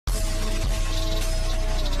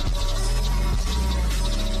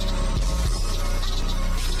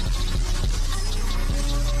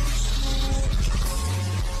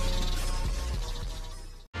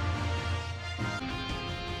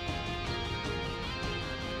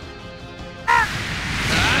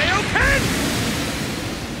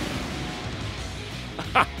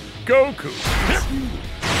Goku.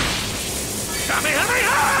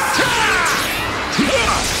 Kamehameha!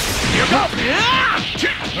 Here go.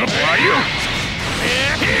 Who are you?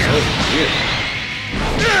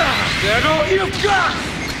 That all you've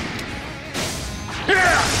got!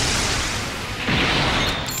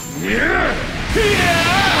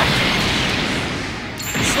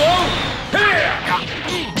 Slow!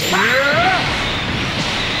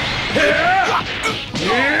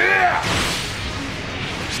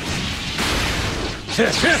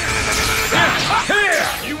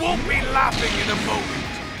 You won't be laughing in a moment.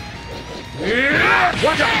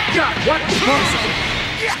 What? What?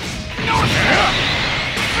 No,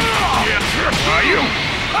 Who are you?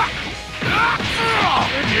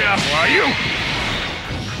 Yeah, who are you?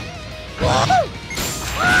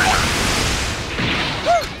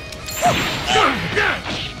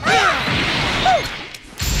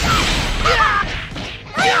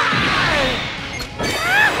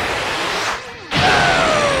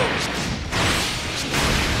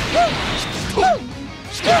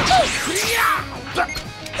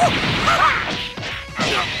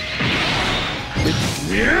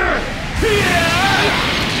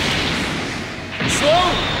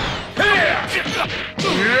 slow!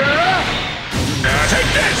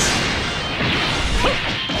 Take this!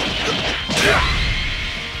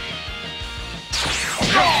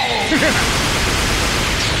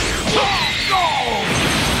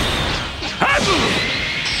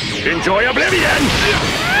 Enjoy oblivion!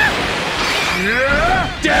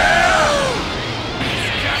 Down!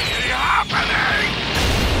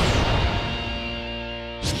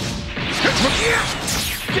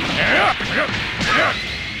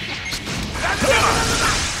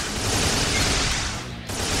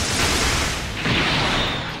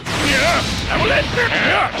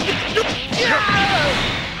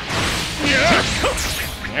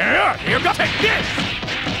 You got take this!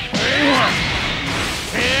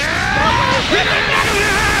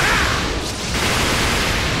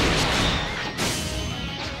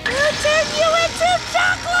 I'll turn you into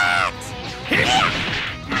chocolate!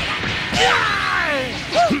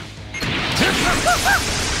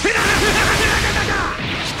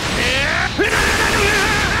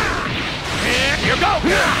 You go!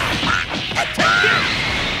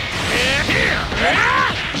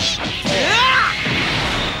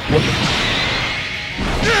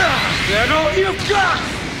 That all you've got!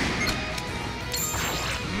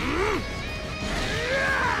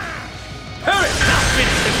 Hurry! I'll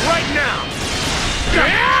finish this right now!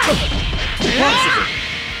 Impossible!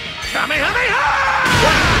 Kamehameha!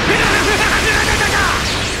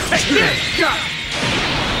 Take this!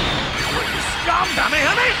 Scum!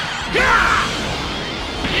 Kamehameha!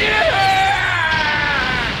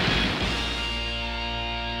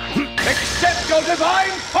 Accept your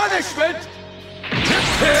divine punishment!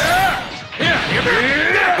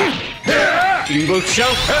 Evil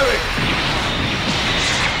shall perish!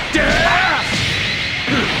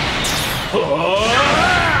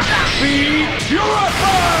 Be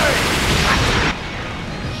purified!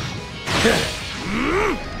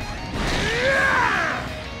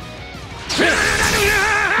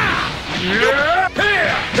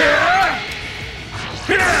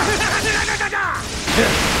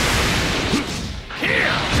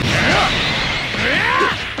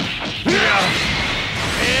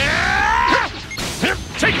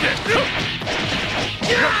 Take this!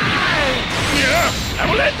 I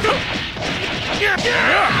will let go!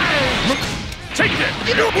 Take this!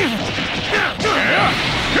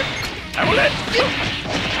 I will let go!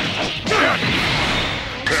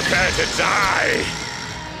 Prepare to die!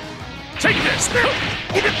 Take this!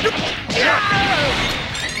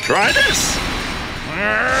 Try this!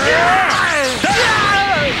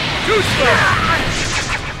 Too slow!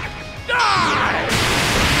 Die!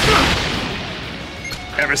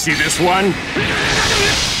 Ever see this one?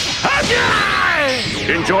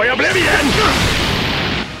 Enjoy oblivion!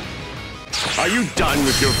 Are you done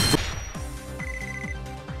with your...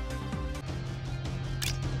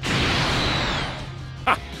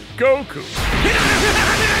 Ha! Goku!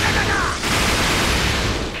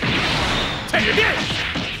 Take it in!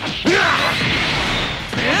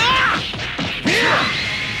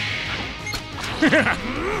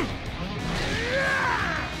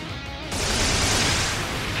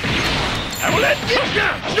 I will let you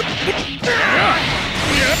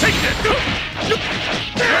take this.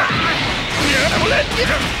 I will let you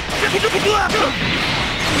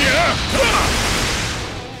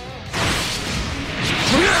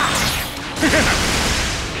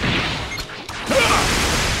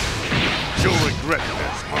you'll regret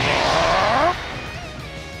this.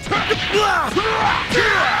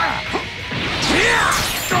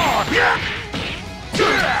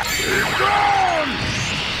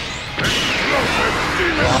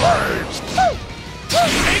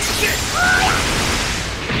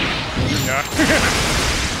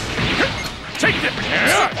 Take this!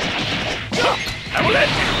 I will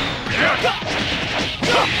end you!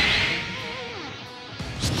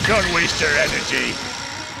 Don't waste your energy.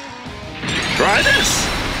 Try this!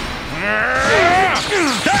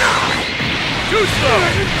 Too slow!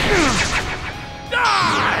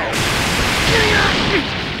 Die!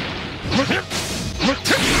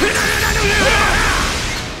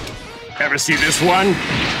 Ever see this one?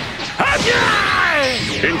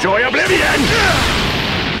 Enjoy oblivion!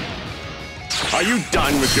 Are you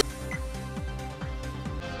done with your...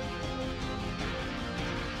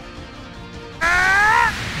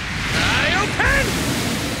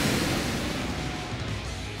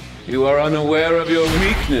 You are unaware of your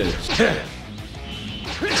weakness.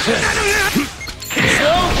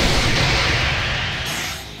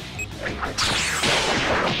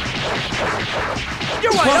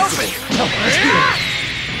 You're wide open!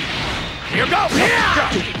 Here goes!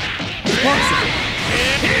 Impossible.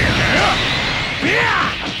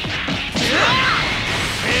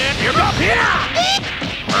 Here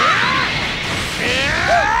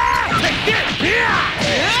goes! Take this!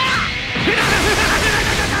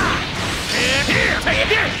 Take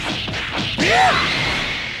this!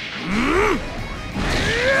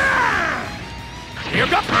 Here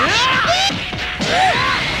goes!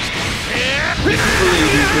 I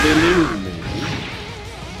believe you could elude me.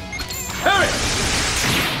 Hurry!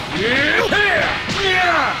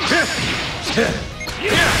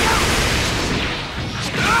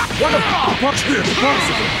 What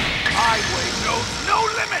impossible. Highway knows no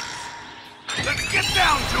limits! Let's get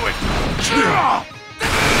down to it!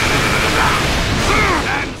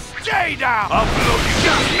 And stay down! I'll blow you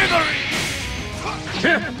to smithereens!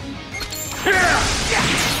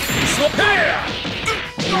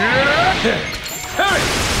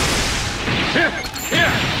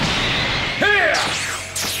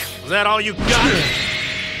 Is that all you got? You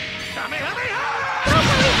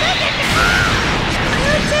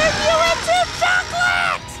turn you into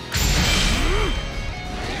chocolate!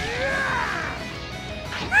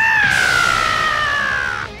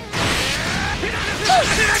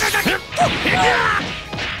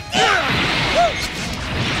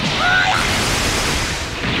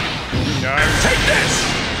 Take this!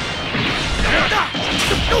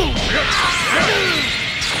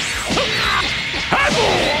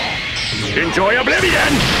 Enjoy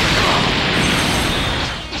oblivion!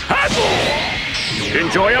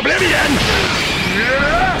 Enjoy oblivion!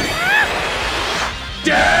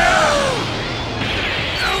 Down!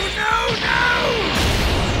 No, no, no!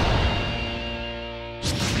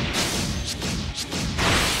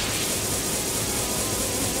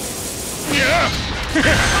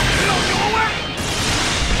 Blow you away!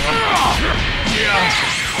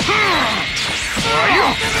 Are you?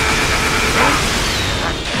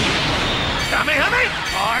 Kamehameha!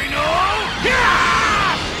 I know!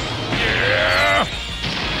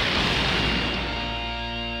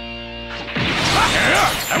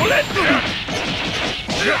 I will let you.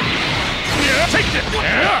 Take this.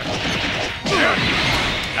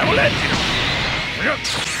 I will let you.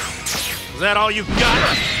 Is that all you've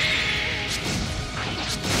got?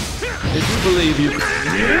 Did you believe you could...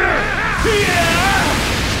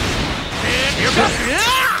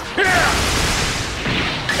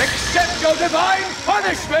 Accept your divine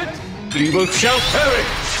punishment! Evil shall perish!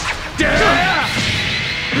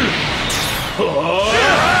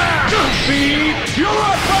 Be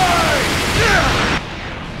purified!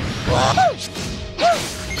 What's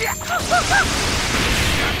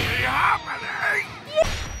happening?